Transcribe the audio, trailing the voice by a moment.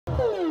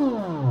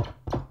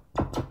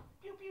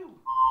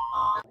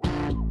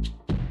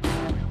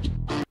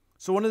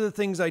So one of the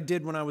things I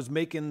did when I was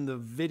making the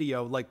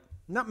video, like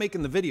not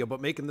making the video,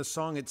 but making the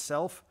song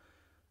itself,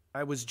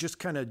 I was just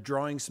kind of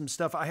drawing some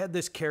stuff. I had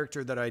this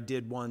character that I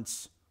did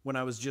once when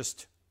I was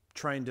just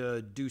trying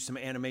to do some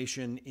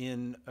animation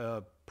in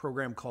a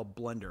program called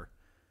Blender.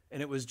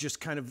 And it was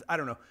just kind of, I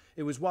don't know,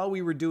 it was while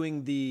we were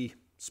doing the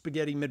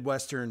Spaghetti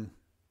Midwestern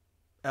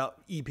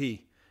EP,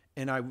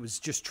 and I was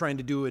just trying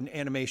to do an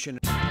animation.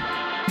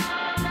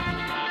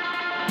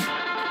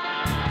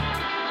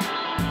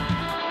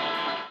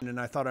 And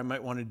I thought I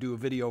might want to do a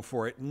video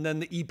for it. And then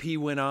the EP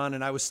went on,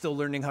 and I was still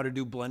learning how to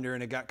do Blender,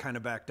 and it got kind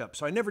of backed up.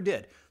 So I never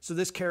did. So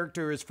this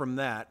character is from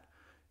that.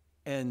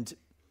 And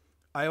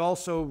I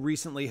also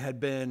recently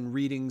had been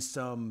reading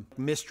some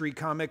mystery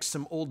comics,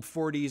 some old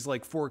 40s,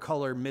 like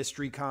 4-color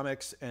mystery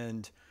comics.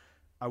 And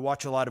I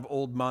watch a lot of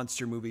old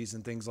monster movies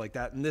and things like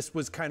that. And this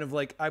was kind of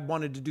like, I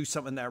wanted to do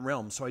something in that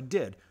realm. So I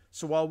did.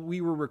 So while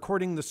we were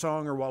recording the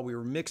song, or while we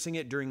were mixing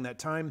it during that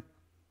time,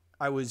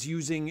 I was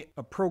using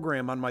a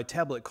program on my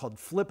tablet called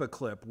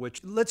FlipaClip,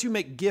 which lets you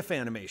make GIF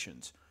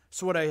animations.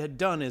 So what I had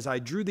done is I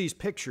drew these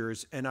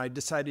pictures, and I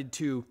decided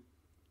to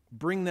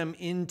bring them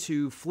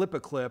into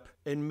FlipaClip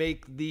and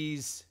make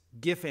these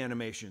GIF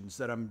animations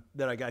that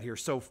I got here.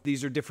 So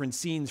these are different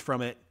scenes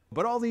from it,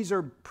 but all these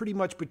are pretty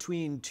much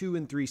between 2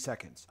 and 3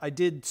 seconds. I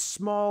did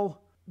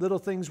small little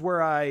things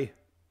where I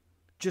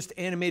just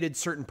animated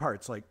certain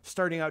parts, like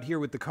starting out here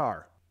with the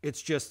car.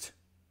 It's just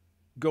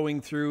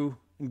going through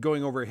and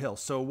going over a hill.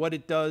 So what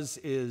it does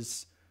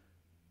is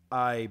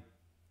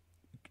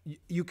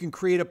you can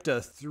create up to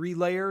 3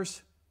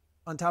 layers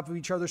on top of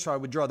each other. So I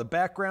would draw the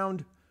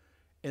background,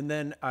 and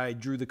then I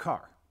drew the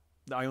car.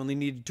 I only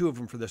needed 2 of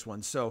them for this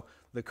one. So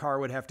the car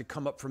would have to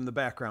come up from the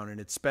background, and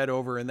it sped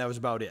over, and that was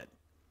about it.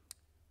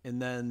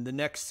 And then the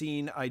next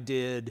scene I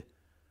did,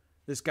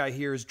 this guy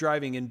here is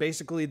driving, and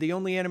basically the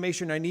only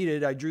animation I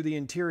needed, I drew the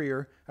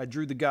interior, I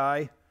drew the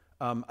guy.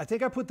 I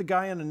think I put the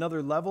guy on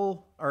another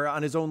level, or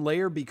on his own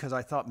layer, because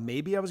I thought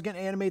maybe I was going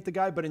to animate the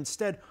guy, but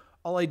instead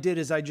all I did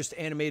is I just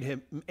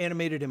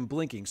animated him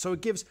blinking. So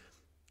it gives,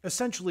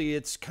 essentially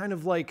it's kind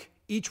of like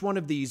each one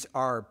of these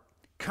are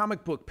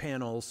comic book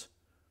panels,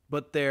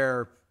 but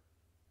they're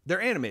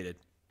animated.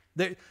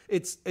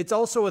 It's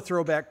also a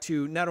throwback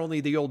to not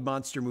only the old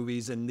monster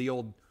movies and the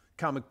old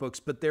comic books,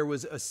 but there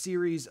was a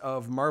series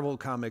of Marvel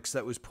comics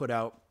that was put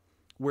out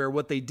where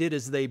what they did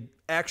is they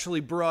actually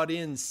brought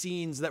in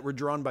scenes that were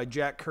drawn by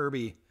Jack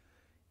Kirby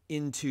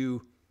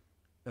into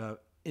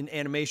an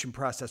animation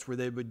process where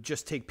they would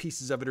just take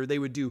pieces of it, or they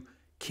would do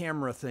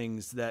camera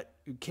tricks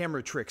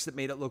that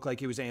made it look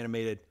like it was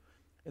animated.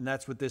 And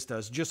that's what this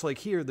does. Just like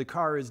here, the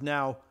car is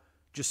now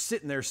just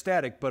sitting there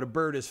static, but a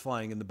bird is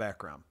flying in the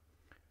background,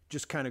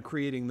 just kind of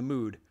creating the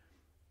mood.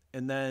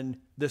 And then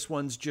this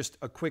one's just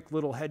a quick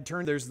little head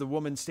turn. There's the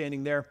woman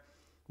standing there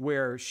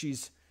where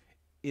she's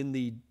in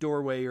the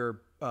doorway,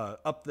 or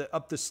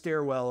up the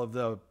stairwell of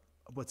the,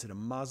 what's it, a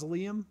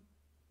mausoleum?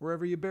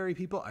 Wherever you bury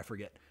people? I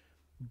forget.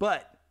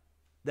 But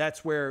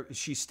that's where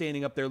she's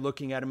standing up there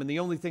looking at him. And the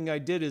only thing I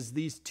did is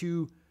these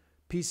 2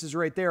 pieces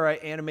right there, I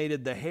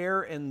animated the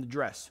hair and the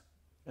dress.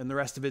 And the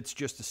rest of it's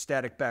just a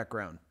static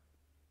background.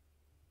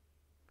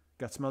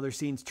 Got some other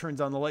scenes, turns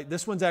on the light.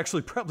 This one's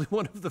actually probably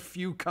one of the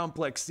few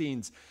complex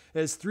scenes. It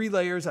has 3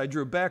 layers. I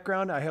drew a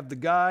background, I have the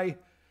guy,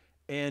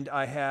 and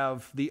I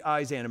have the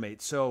eyes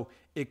animate. So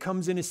it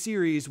comes in a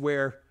series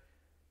where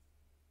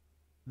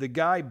the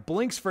guy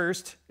blinks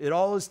first. It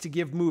all is to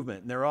give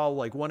movement, and they're all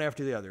like one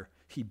after the other.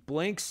 He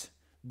blinks,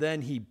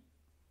 then he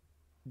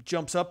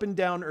jumps up and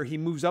down, or he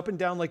moves up and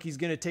down like he's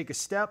going to take a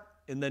step,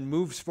 and then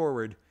moves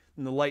forward,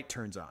 and the light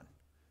turns on.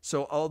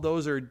 So all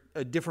those are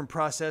a different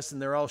process,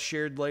 and they're all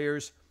shared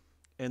layers,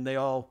 and they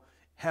all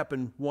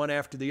happen one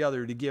after the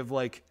other to give,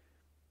 like,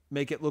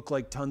 make it look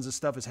like tons of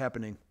stuff is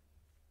happening.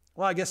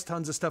 Well, I guess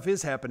tons of stuff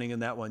is happening in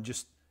that one.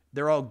 Just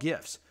they're all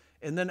GIFs.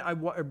 And then I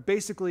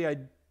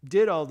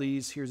did all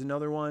these. Here's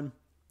another one.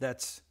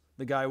 That's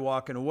the guy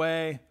walking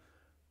away.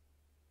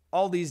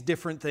 All these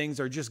different things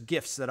are just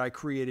GIFs that I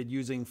created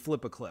using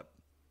FlipaClip.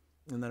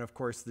 And then, of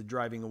course, the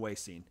driving away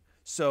scene.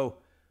 So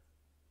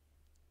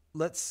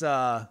let's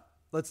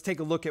take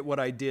a look at what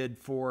I did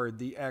for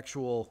the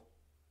actual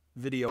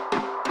video.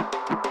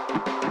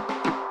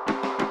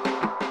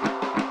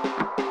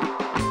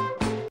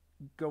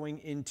 Going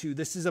into,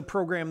 this is a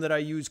program that I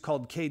use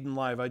called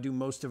KDEnlive. I do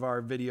most of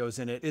our videos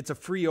in it. It's a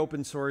free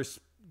open source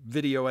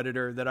video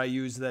editor that I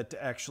use that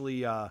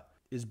actually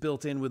is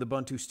built in with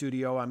Ubuntu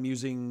Studio. I'm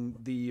using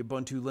the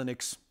Ubuntu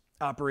Linux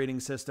operating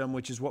system,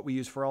 which is what we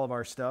use for all of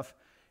our stuff.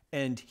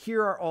 And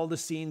here are all the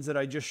scenes that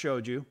I just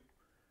showed you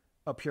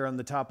up here on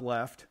the top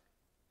left,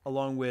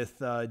 along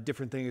with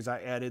different things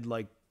I added,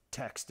 like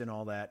text and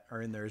all that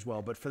are in there as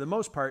well. But for the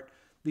most part,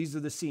 these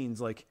are the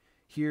scenes. Like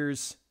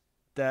here's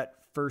that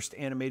first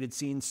animated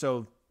scene.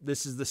 So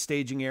this is the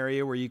staging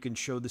area where you can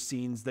show the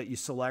scenes that you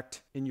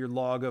select in your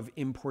log of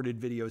imported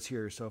videos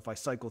here. So if I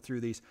cycle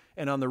through these,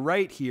 and on the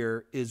right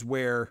here is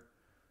where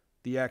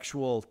the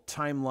actual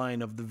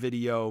timeline of the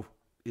video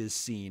is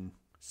seen.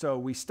 So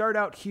we start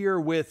out here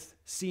with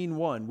scene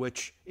 1,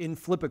 which in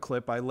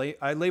FlipaClip,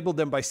 I labeled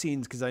them by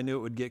scenes because I knew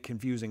it would get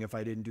confusing if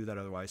I didn't do that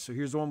otherwise. So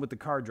here's the one with the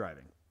car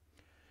driving.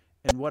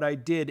 And what I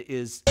did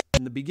is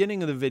in the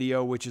beginning of the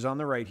video, which is on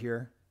the right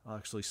here, I'll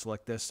actually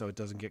select this so it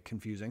doesn't get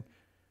confusing.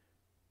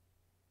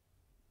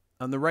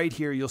 On the right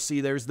here, you'll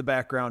see there's the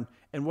background.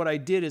 And what I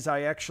did is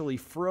I actually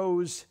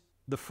froze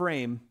the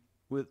frame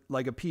with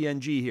like a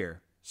PNG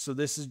here. So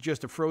this is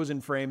just a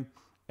frozen frame,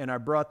 and I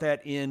brought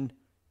that in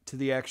to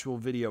the actual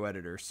video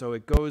editor. So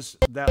it goes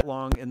that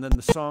long, and then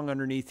the song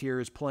underneath here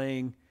is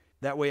playing.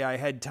 That way I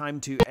had time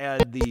to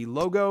add the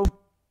logo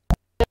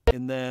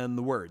and then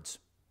the words.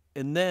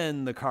 And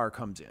then the car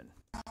comes in.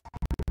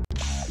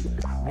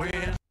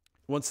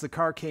 Once the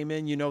car came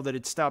in, you know that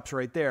it stops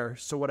right there.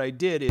 So what I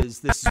did is,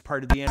 this is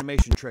part of the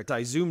animation trick.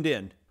 I zoomed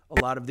in.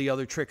 A lot of the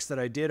other tricks that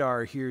I did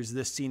are, here's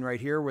this scene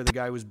right here where the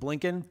guy was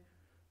blinking.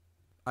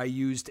 I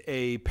used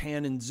a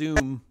pan and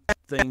zoom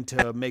thing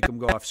to make him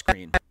go off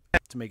screen,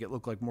 to make it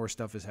look like more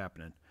stuff is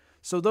happening.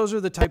 So those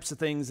are the types of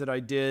things that I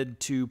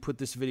did to put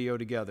this video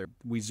together.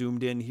 We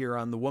zoomed in here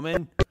on the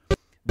woman.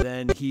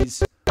 Then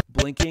he's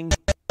blinking.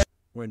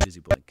 When does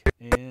he blink?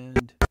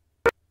 And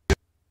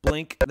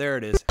blink. There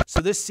it is.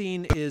 So this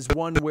scene is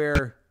one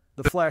where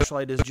the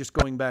flashlight is just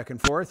going back and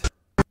forth.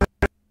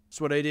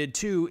 So what I did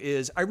too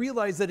is I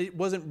realized that it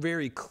wasn't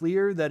very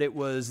clear that it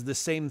was the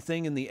same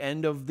thing in the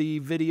end of the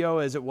video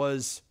as it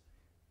was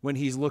when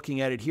he's looking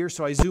at it here.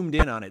 So I zoomed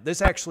in on it.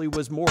 This actually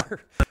was more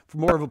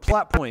of a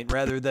plot point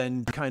rather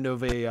than kind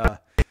of a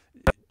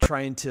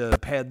trying to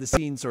pad the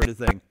scene sort of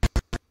thing.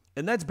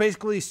 And that's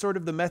basically sort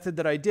of the method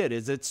that I did,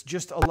 is it's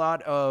just a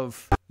lot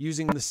of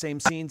using the same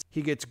scenes.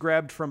 He gets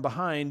grabbed from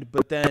behind,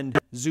 but then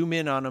zoom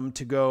in on him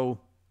to go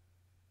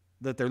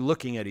that they're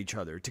looking at each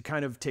other, to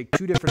kind of take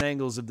two different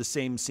angles of the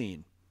same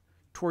scene.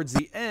 Towards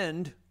the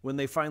end, when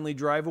they finally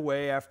drive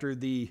away after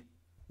the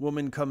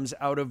woman comes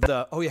out of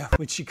the, oh yeah,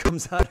 when she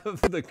comes out of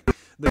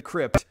the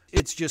crypt,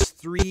 it's just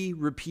 3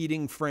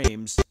 repeating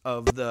frames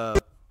of the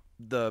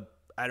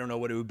I don't know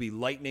what it would be,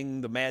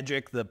 lightning, the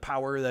magic, the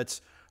power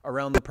that's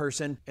around the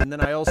person. And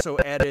then I also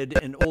added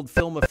an old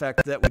film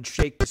effect that would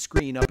shake the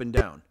screen up and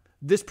down.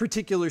 This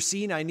particular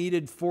scene I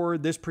needed for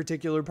this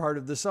particular part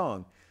of the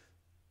song.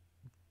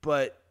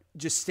 But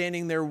just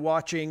standing there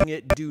watching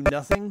it do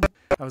nothing,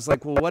 I was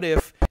like, well, what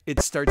if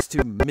it starts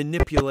to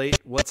manipulate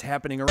what's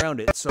happening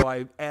around it? So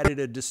I added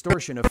a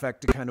distortion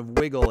effect to kind of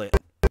wiggle it.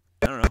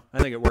 I don't know. I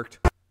think it worked.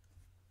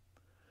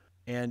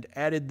 And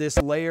added this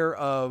layer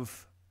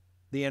of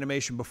the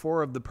animation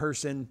before of the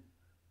person,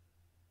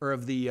 or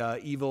of the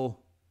evil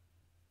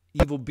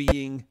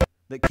being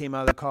that came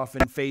out of the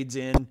coffin, fades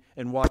in,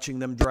 and watching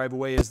them drive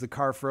away as the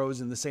car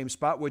froze in the same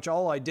spot, which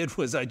all I did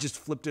was I just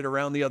flipped it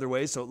around the other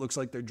way so it looks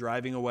like they're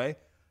driving away.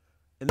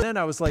 And then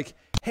I was like,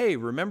 hey,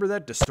 remember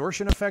that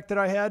distortion effect that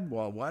I had?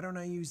 Well, why don't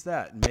I use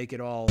that and make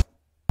it all,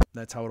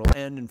 that's how it'll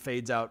end and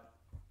fades out.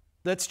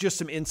 That's just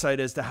some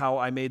insight as to how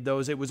I made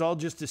those. It was all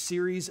just a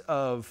series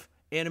of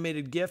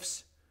animated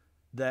GIFs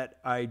that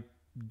I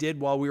did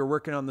while we were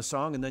working on the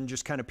song, and then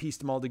just kind of pieced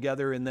them all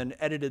together and then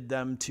edited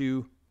them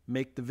to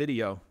make the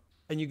video.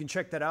 And you can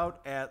check that out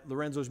at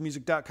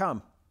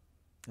lorenzosmusic.com.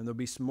 And there'll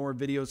be some more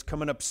videos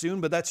coming up soon,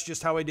 but that's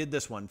just how I did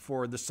this one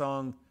for the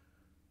song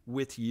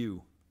With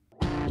You.